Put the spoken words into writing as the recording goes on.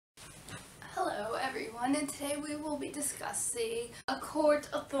everyone, and today we will be discussing A Court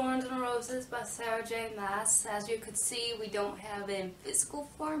of Thorns and Roses by Sarah J. Maas. As you could see, we don't have it in physical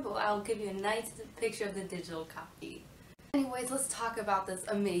form, but I'll give you a nice picture of the digital copy. Anyways, let's talk about this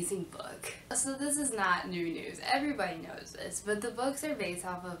amazing book. So this is not new news, everybody knows this, but the books are based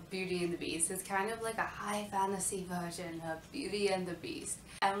off of Beauty and the Beast. It's kind of like a high fantasy version of Beauty and the Beast.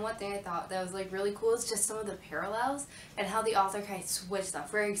 And one thing I thought that was like really cool is just some of the parallels and how the author kind of switched them.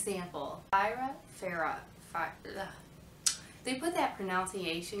 For example, they put that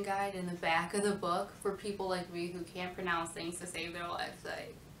pronunciation guide in the back of the book for people like me who can't pronounce things to save their lives.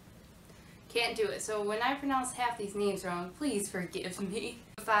 Like, can't do it. So when I pronounce half these names wrong, please forgive me.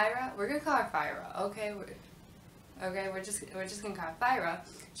 Fira, we're gonna call her Fira. Okay, we're just gonna call her Fira.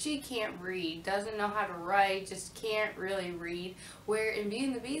 She can't read, doesn't know how to write, just can't really read. Where in Beauty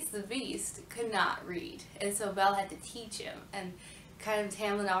and the Beast could not read, and so Belle had to teach him. And kind of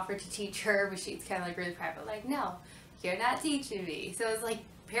Tamlin offered to teach her, but she's kind of like really proud, but like, no, you're not teaching me. So it's like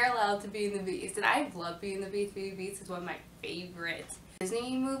parallel to Beauty and the Beast, and I love Beauty and the Beast. Beauty and the Beast is one of my favorite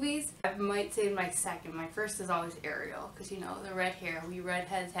Disney movies. I might say my second. My first is always Ariel, because you know, the red hair. We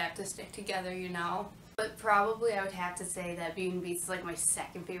redheads have to stick together, you know. But probably I would have to say that Beauty and the Beast is like my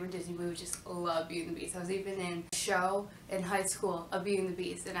second favorite Disney movie. Just love Beauty and the Beast. I was even in a show in high school of Beauty and the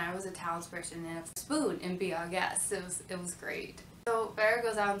Beast, and I was a townsperson and a spoon in Be Our Guest. It was great. So Farrah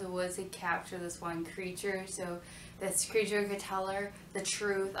goes out in the woods to capture this one creature. So this creature could tell her the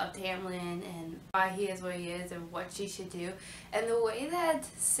truth of Tamlin and why he is what he is and what she should do. And the way that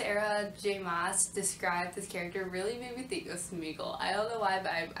Sarah J. Maas described this character really made me think of Smeagol. I don't know why,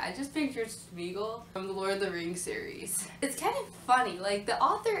 but I just pictured Smeagol from the Lord of the Rings series. It's kind of funny, like the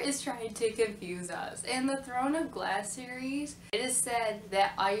author is trying to confuse us. In the Throne of Glass series, it is said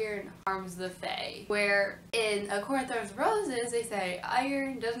that iron harms the Fae, where in A Court of Thorns and Roses, they say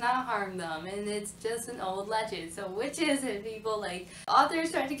iron does not harm them, and it's just an old legend. So which is it, people? Like, the author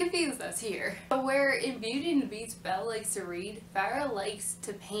is trying to confuse us here. But where in Beauty and the Beast, Belle likes to read, Farrah likes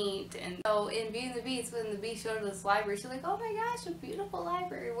to paint. And so in Beauty and the Beast, when the Beast showed us this library, she's like, oh my gosh, a beautiful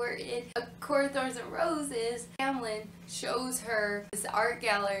library. Where in A Court of Thorns and Roses, Tamlin shows her this art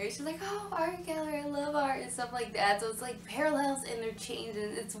gallery. She's like, oh, art gallery, I love art and stuff like that. So it's like parallels and they're changed.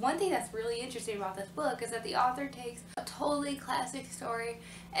 And it's one thing that's really interesting about this book is that the author takes a totally classic story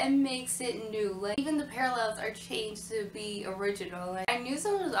and makes it new. Like, even the parallels are changed to be original. Like, I knew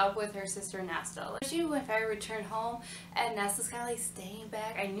something was up with her sister Nesta. Like, especially when Farrah returned home and Nesta's kind of like staying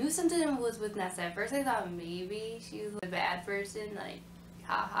back. I knew something was with Nesta. At first I thought maybe she was a bad person, like,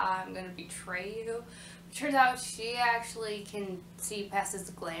 haha, I'm gonna betray you. Turns out she actually can see past this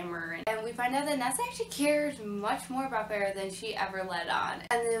glamour, and we find out that Nessa actually cares much more about Farrah than she ever let on.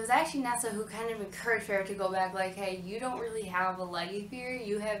 And it was actually Nessa who kind of encouraged Farrah to go back, like, hey, you don't really have a life here,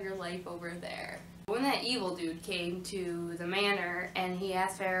 you have your life over there. When that evil dude came to the manor and he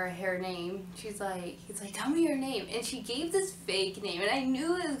asked Farrah her name, he's like, tell me your name. And she gave this fake name, and I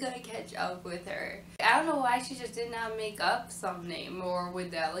knew it was gonna catch up with her. I don't know why she just did not make up some name, or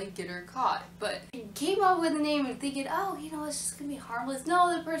would that like get her caught. But she came up with a name and thinking, oh, you know, it's just gonna be harmless.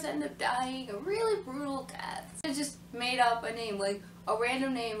 No, the person ended up dying a really brutal death. It just made up a name, like a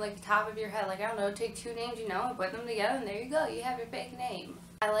random name, like the top of your head. Like, I don't know, take two names, you know, and put them together, and there you go, you have your fake name.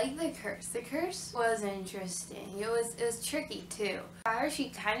 I like the curse. The curse was interesting. It was tricky too. She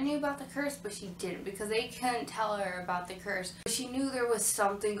kind of knew about the curse, but she didn't, because they couldn't tell her about the curse. But she knew there was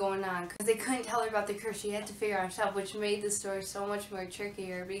something going on because they couldn't tell her about the curse. She had to figure out herself, which made the story so much more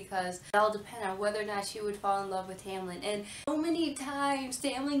trickier because it all depended on whether or not she would fall in love with Tamlin. And so many times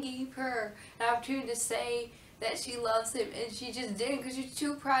Tamlin gave her an opportunity to say that she loves him, and she just didn't because she's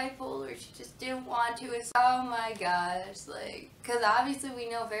too prideful, or she just didn't want to. It's, oh my gosh, like, because obviously we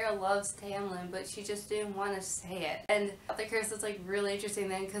know Farrah loves Tamlin, but she just didn't want to say it. And the curse was like really interesting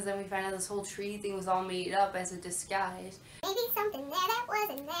then, because then we find out this whole tree thing was all made up as a disguise. Maybe something there that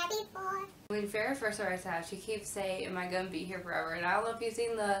wasn't there before. When Farrah first arrives out, she keeps saying, am I gonna be here forever? And I don't know if you've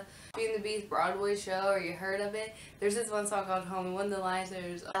seen the Beauty and the Beast Broadway show or you heard of it. There's this one song called Home, and one of the lines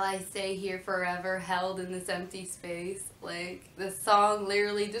is, will I stay here forever, held in this empty space? Like, the song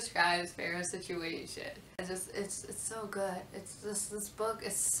literally describes Farrah's situation. It's so good. It's just, this book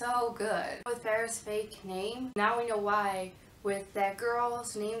is so good. With Farrah's fake name, now we know why. With that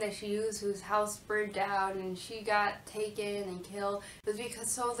girl's name that she used, whose house burned down and she got taken and killed, it was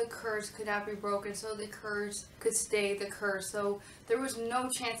because so the curse could not be broken, so the curse could stay the curse. So there was no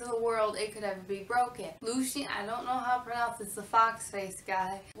chance in the world it could ever be broken. Lucian, I don't know how to pronounce this, the fox face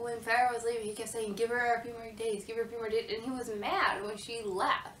guy. When Farrah was leaving, he kept saying, give her a few more days, give her a few more days, and he was mad when she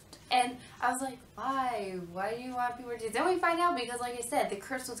left. And I was like, why? Why do you want a few more days? Then we find out because, like I said, the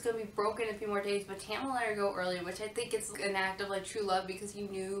curse was going to be broken in a few more days, but Tamlin let her go early, which I think is an act of like true love because he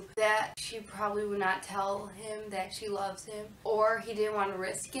knew that she probably would not tell him that she loves him, or he didn't want to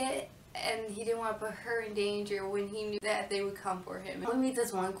risk it. And he didn't want to put her in danger when he knew that they would come for him. We meet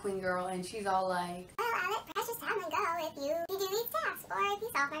this one queen girl and she's all like, well, I'll let precious Tamlin go if you do these tasks or if you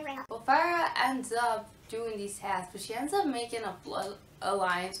solve my riddle. well, Farah ends up doing these tasks, but she ends up making a blood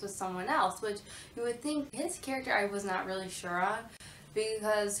alliance with someone else, which you would think his character I was not really sure on,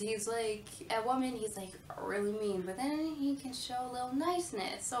 because he's like, at one minute he's like really mean, but then he can show a little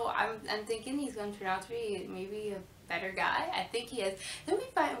niceness. So I'm thinking he's going to turn out to be maybe a better guy. I think he is. Then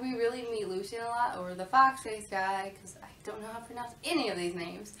we really meet Lucian a lot, or the fox face guy, because I don't know how to pronounce any of these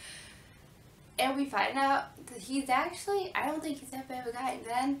names. And we find out that he's actually, I don't think he's that bad of a guy. And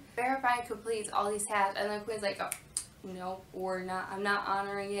then Verifying completes all these tasks, and then Queen's like, oh, no, we're not. I'm not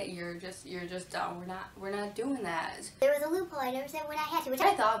honoring it. You're just dumb. We're not doing that. There was a loophole I never said when I had to, which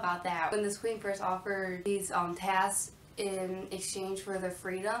I thought about that when this queen first offered these tasks in exchange for their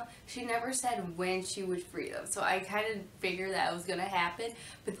freedom. She never said when she would free them, so I kind of figured that was gonna happen.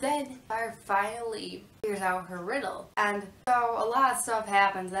 But then Fire finally figures out her riddle, and so a lot of stuff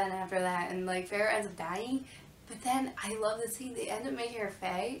happens then after that, and like Farah ends up dying. But then I love the scene. They end up making her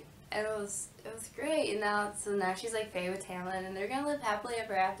Fae, and it was great. And now she's like Fae with Tamlin, and they're gonna live happily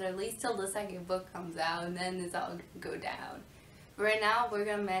ever after, at least till the second book comes out, and then it's all gonna go down. But right now, we're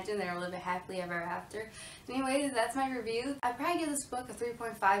gonna imagine they're living happily ever after. Anyways, that's my review. I'd probably give this book a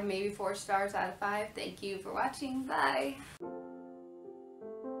 3.5, maybe 4 stars out of 5. Thank you for watching. Bye.